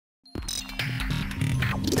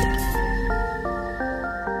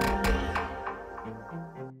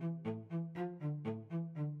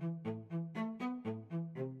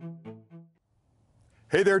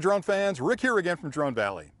Hey there, drone fans. Rick here again from Drone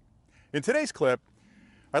Valley. In today's clip,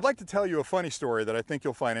 I'd like to tell you a funny story that I think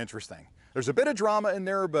you'll find interesting. There's a bit of drama in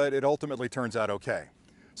there, but it ultimately turns out okay.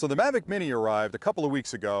 So the Mavic Mini arrived a couple of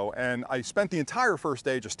weeks ago, and I spent the entire first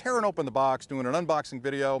day just tearing open the box, doing an unboxing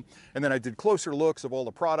video, and then I did closer looks of all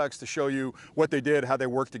the products to show you what they did, how they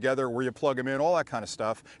work together, where you plug them in, all that kind of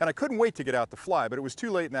stuff. And I couldn't wait to get out to fly, but it was too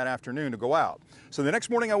late in that afternoon to go out. So the next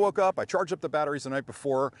morning I woke up, I charged up the batteries the night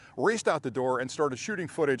before, raced out the door, and started shooting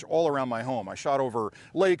footage all around my home. I shot over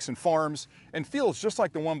lakes and farms and fields just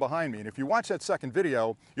like the one behind me. And if you watch that second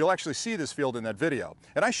video, you'll actually see this field in that video.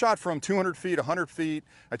 And I shot from 200 feet, 100 feet.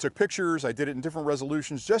 I took pictures, I did it in different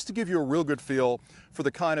resolutions just to give you a real good feel for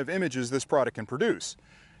the kind of images this product can produce.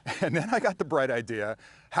 And then I got the bright idea,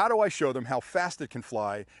 how do I show them how fast it can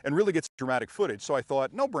fly and really get some dramatic footage? So I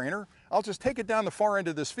thought, no brainer, I'll just take it down the far end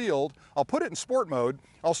of this field, I'll put it in sport mode,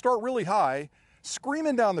 I'll start really high,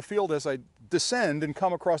 screaming down the field as I descend and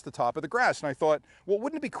come across the top of the grass. And I thought, well,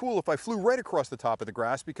 wouldn't it be cool if I flew right across the top of the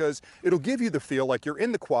grass, because it'll give you the feel like you're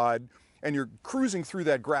in the quad and you're cruising through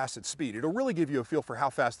that grass at speed. It'll really give you a feel for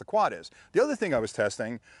how fast the quad is. The other thing I was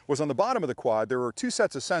testing was on the bottom of the quad, there were two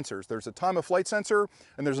sets of sensors. There's a time of flight sensor,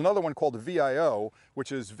 and there's another one called the VIO,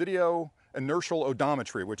 which is video inertial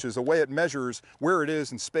odometry, which is a way it measures where it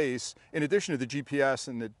is in space. In addition to the GPS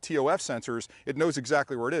and the TOF sensors, it knows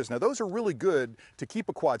exactly where it is. Now, those are really good to keep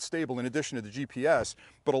a quad stable in addition to the GPS,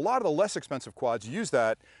 but a lot of the less expensive quads use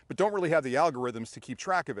that, but don't really have the algorithms to keep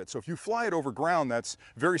track of it. So if you fly it over ground that's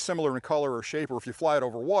very similar in color or shape, or if you fly it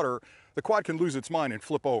over water, the quad can lose its mind and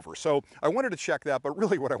flip over. So I wanted to check that, but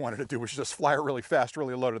really what I wanted to do was just fly it really fast,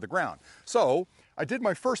 really low to the ground. So I did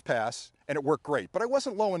my first pass and it worked great, but I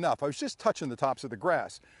wasn't low enough. I was just touching the tops of the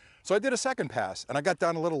grass. So I did a second pass and I got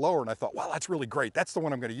down a little lower and I thought, wow, that's really great. That's the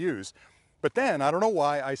one I'm going to use. But then, I don't know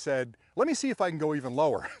why, I said, let me see if I can go even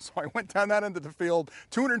lower. So I went down that end of the field,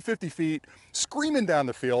 250 feet, screaming down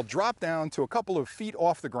the field, dropped down to a couple of feet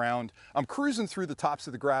off the ground. I'm cruising through the tops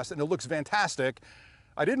of the grass and it looks fantastic.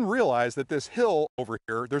 I didn't realize that this hill over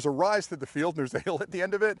here, there's a rise to the field, and there's a hill at the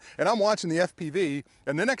end of it, and I'm watching the FPV,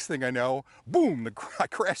 and the next thing I know, boom, I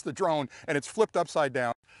crashed the drone, and it's flipped upside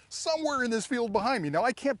down somewhere in this field behind me. Now,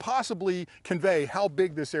 I can't possibly convey how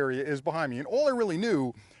big this area is behind me, and all I really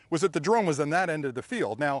knew was that the drone was on that end of the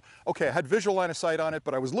field. Now, okay, I had visual line of sight on it,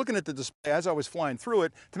 but I was looking at the display as I was flying through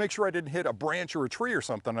it to make sure I didn't hit a branch or a tree or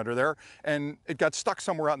something under there, and it got stuck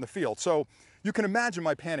somewhere out in the field. So you can imagine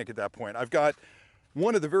my panic at that point. I've got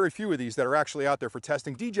one of the very few of these that are actually out there for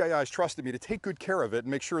testing. DJI's trusted me to take good care of it and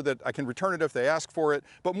make sure that I can return it if they ask for it.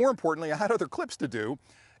 But more importantly, I had other clips to do.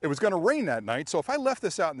 It was going to rain that night, so if I left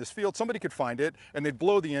this out in this field, somebody could find it and they'd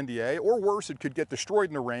blow the NDA, or worse, it could get destroyed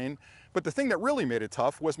in the rain. But the thing that really made it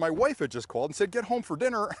tough was my wife had just called and said, get home for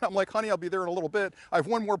dinner. And I'm like, honey, I'll be there in a little bit. I have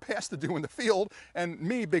one more pass to do in the field, and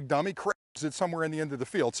me, big dummy, crashes it somewhere in the end of the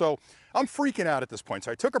field. So I'm freaking out at this point.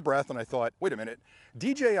 So I took a breath and I thought, wait a minute,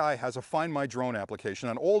 DJI has a Find My Drone application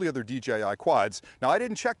on all the other DJI quads. Now, I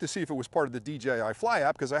didn't check to see if it was part of the DJI Fly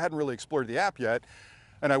app because I hadn't really explored the app yet.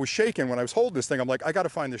 And I was shaking when I was holding this thing. I'm like, I got to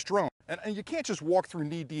find this drone. And you can't just walk through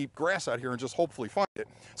knee-deep grass out here and just hopefully find it.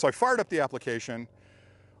 So I fired up the application.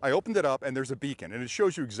 I opened it up and there's a beacon, and it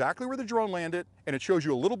shows you exactly where the drone landed, and it shows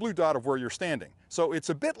you a little blue dot of where you're standing. So it's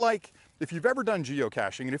a bit like if you've ever done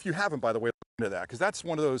geocaching, and if you haven't, by the way, look into that, because that's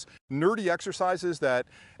one of those nerdy exercises that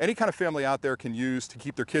any kind of family out there can use to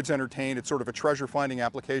keep their kids entertained. It's sort of a treasure finding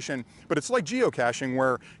application, but it's like geocaching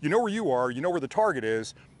where you know where you are, you know where the target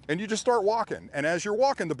is, and you just start walking. And as you're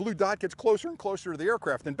walking, the blue dot gets closer and closer to the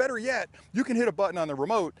aircraft. And better yet, you can hit a button on the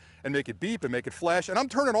remote and make it beep and make it flash. And I'm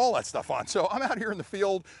turning all that stuff on. So I'm out here in the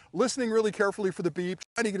field, listening really carefully for the beep,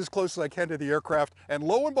 trying to get as close as I can to the aircraft. And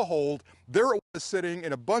lo and behold, there it was sitting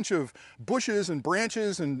in a bunch of bushes and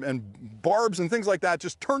branches and barbs and things like that,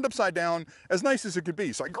 just turned upside down, as nice as it could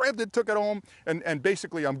be. So I grabbed it, took it home, and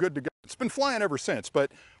basically I'm good to go. It's been flying ever since,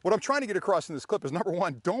 but what I'm trying to get across in this clip is, number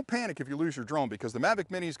one, don't panic if you lose your drone, because the Mavic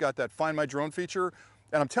Mini's got that Find My Drone feature,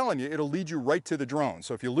 and I'm telling you, it'll lead you right to the drone.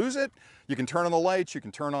 So if you lose it, you can turn on the lights, you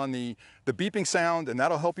can turn on the beeping sound, and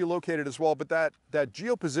that'll help you locate it as well. But that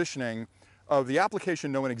geo-positioning of the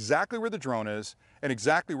application knowing exactly where the drone is and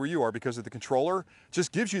exactly where you are because of the controller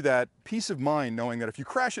just gives you that peace of mind knowing that if you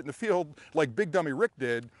crash it in the field like Big Dummy Rick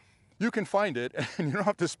did, you can find it, and you don't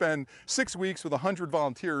have to spend 6 weeks with 100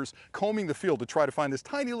 volunteers combing the field to try to find this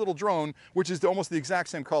tiny little drone, which is almost the exact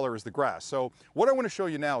same color as the grass. So what I want to show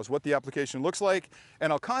you now is what the application looks like,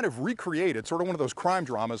 and I'll kind of recreate it, sort of one of those crime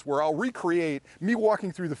dramas where I'll recreate me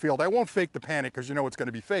walking through the field. I won't fake the panic because you know it's going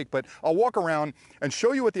to be fake, but I'll walk around and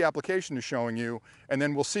show you what the application is showing you, and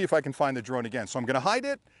then we'll see if I can find the drone again. So I'm going to hide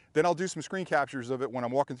it, then I'll do some screen captures of it when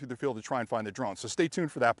I'm walking through the field to try and find the drone. So stay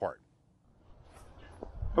tuned for that part.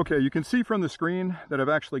 Okay, you can see from the screen that I've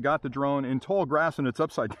actually got the drone in tall grass and it's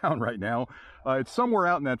upside down right now. It's somewhere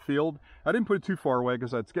out in that field. I didn't put it too far away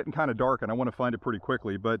because it's getting kind of dark and I want to find it pretty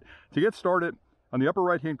quickly. But to get started, on the upper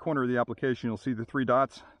right-hand corner of the application, you'll see the 3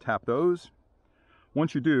 dots. Tap those.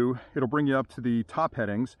 Once you do, it'll bring you up to the top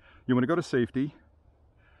headings. You want to go to safety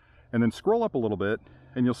and then scroll up a little bit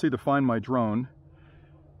and you'll see the Find My Drone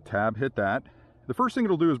tab. Hit that. The first thing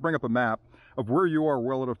it'll do is bring up a map of where you are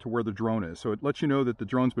relative to where the drone is. So it lets you know that the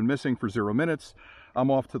drone's been missing for 0 minutes.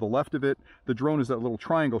 I'm off to the left of it. The drone is that little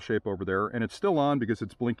triangle shape over there, and it's still on because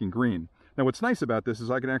it's blinking green. Now what's nice about this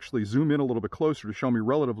is I can actually zoom in a little bit closer to show me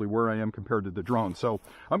relatively where I am compared to the drone. So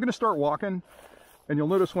I'm going to start walking, and you'll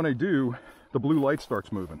notice when I do, the blue light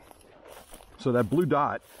starts moving. So that blue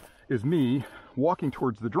dot is me walking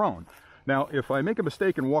towards the drone. Now if I make a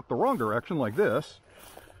mistake and walk the wrong direction like this,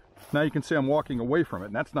 now you can see I'm walking away from it,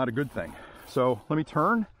 and that's not a good thing. So let me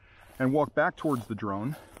turn and walk back towards the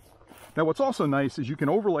drone. Now what's also nice is you can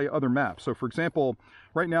overlay other maps. So for example,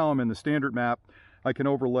 right now I'm in the standard map. I can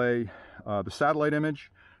overlay the satellite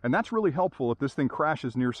image, and that's really helpful if this thing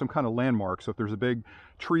crashes near some kind of landmark. So if there's a big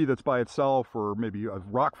tree that's by itself, or maybe a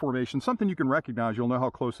rock formation, something you can recognize, you'll know how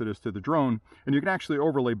close it is to the drone, and you can actually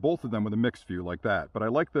overlay both of them with a mixed view like that. But I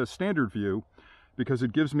like the standard view because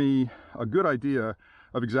it gives me a good idea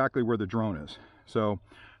of exactly where the drone is. So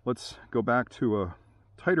let's go back to a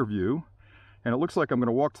tighter view, and it looks like I'm going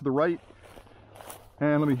to walk to the right,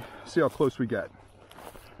 and let me see how close we get.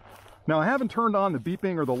 Now I haven't turned on the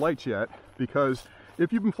beeping or the lights yet, because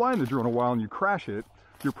if you've been flying the drone a while and you crash it,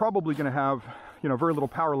 you're probably going to have, you know, very little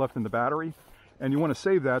power left in the battery, and you want to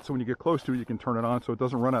save that so when you get close to it you can turn it on so it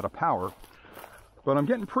doesn't run out of power. But I'm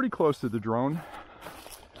getting pretty close to the drone,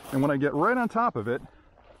 and when I get right on top of it,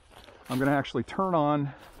 I'm going to actually turn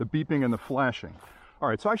on the beeping and the flashing. All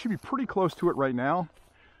right, so I should be pretty close to it right now.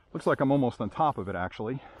 Looks like I'm almost on top of it,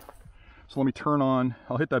 actually. So let me turn on,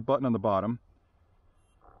 I'll hit that button on the bottom.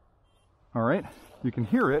 All right, you can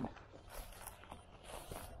hear it.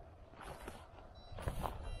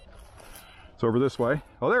 It's over this way.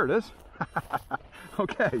 Oh, there it is.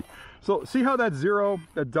 Okay, so see how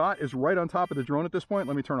that dot is right on top of the drone at this point?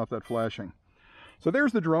 Let me turn off that flashing. So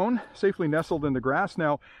there's the drone, safely nestled in the grass.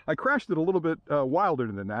 Now, I crashed it a little bit wilder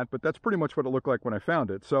than that, but that's pretty much what it looked like when I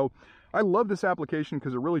found it. So I love this application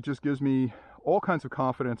because it really just gives me all kinds of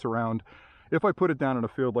confidence around if I put it down in a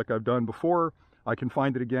field like I've done before, I can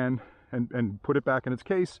find it again and put it back in its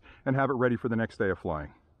case and have it ready for the next day of flying.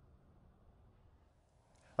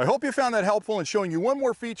 I hope you found that helpful in showing you one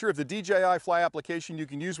more feature of the DJI Fly application you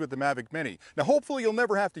can use with the Mavic Mini. Now hopefully you'll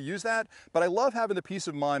never have to use that, but I love having the peace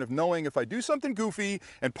of mind of knowing if I do something goofy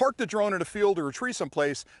and park the drone in a field or a tree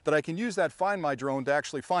someplace that I can use that Find My Drone to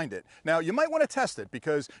actually find it. Now you might want to test it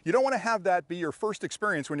because you don't want to have that be your first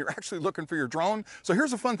experience when you're actually looking for your drone. So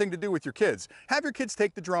here's a fun thing to do with your kids. Have your kids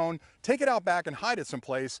take the drone, take it out back and hide it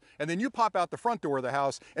someplace, and then you pop out the front door of the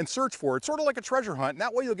house and search for it, sort of like a treasure hunt, and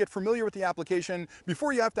that way you'll get familiar with the application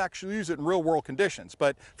before you have to actually use it in real world conditions.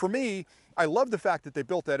 But for me, I love the fact that they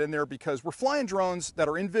built that in there because we're flying drones that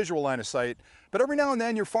are in visual line of sight, but every now and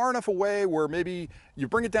then you're far enough away where maybe you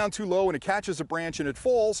bring it down too low and it catches a branch and it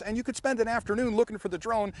falls, and you could spend an afternoon looking for the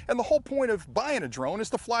drone, and the whole point of buying a drone is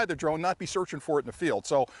to fly the drone, not be searching for it in the field.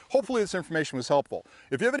 So hopefully this information was helpful.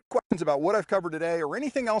 If you have any questions about what I've covered today or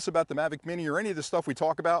anything else about the Mavic Mini or any of the stuff we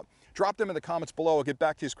talk about, drop them in the comments below. I'll get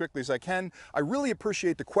back to you as quickly as I can. I really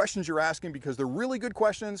appreciate the questions you're asking because they're really good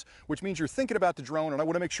questions, which means you're thinking about the drone, and I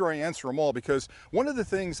want to make sure I answer them all, because one of the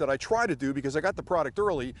things that I try to do, because I got the product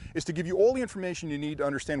early, is to give you all the information you need to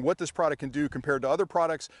understand what this product can do compared to other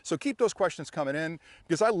products. So keep those questions coming in,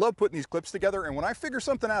 because I love putting these clips together, and when I figure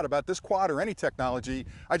something out about this quad or any technology,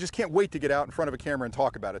 I just can't wait to get out in front of a camera and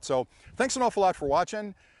talk about it. So thanks an awful lot for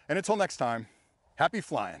watching, and until next time, happy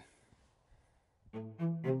flying.